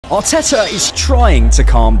Arteta is trying to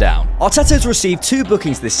calm down. Arteta has received 2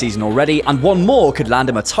 bookings this season already, and 1 more could land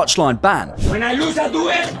him a touchline ban. When I lose a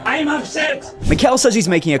duel, I'm upset. Mikel says he's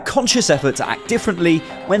making a conscious effort to act differently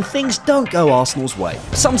when things don't go Arsenal's way.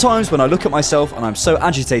 Sometimes when I look at myself and I'm so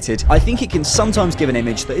agitated, I think it can sometimes give an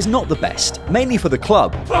image that is not the best, mainly for the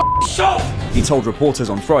club. He told reporters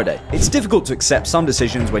on Friday. It's difficult to accept some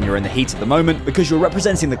decisions when you're in the heat of the moment because you're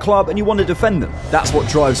representing the club and you want to defend them. That's what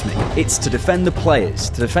drives me. It's to defend the players,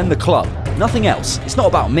 to defend the club. Nothing else. It's not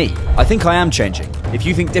about me. I think I am changing. If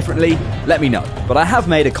you think differently, let me know. But I have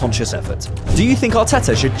made a conscious effort. Do you think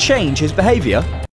Arteta should change his behaviour?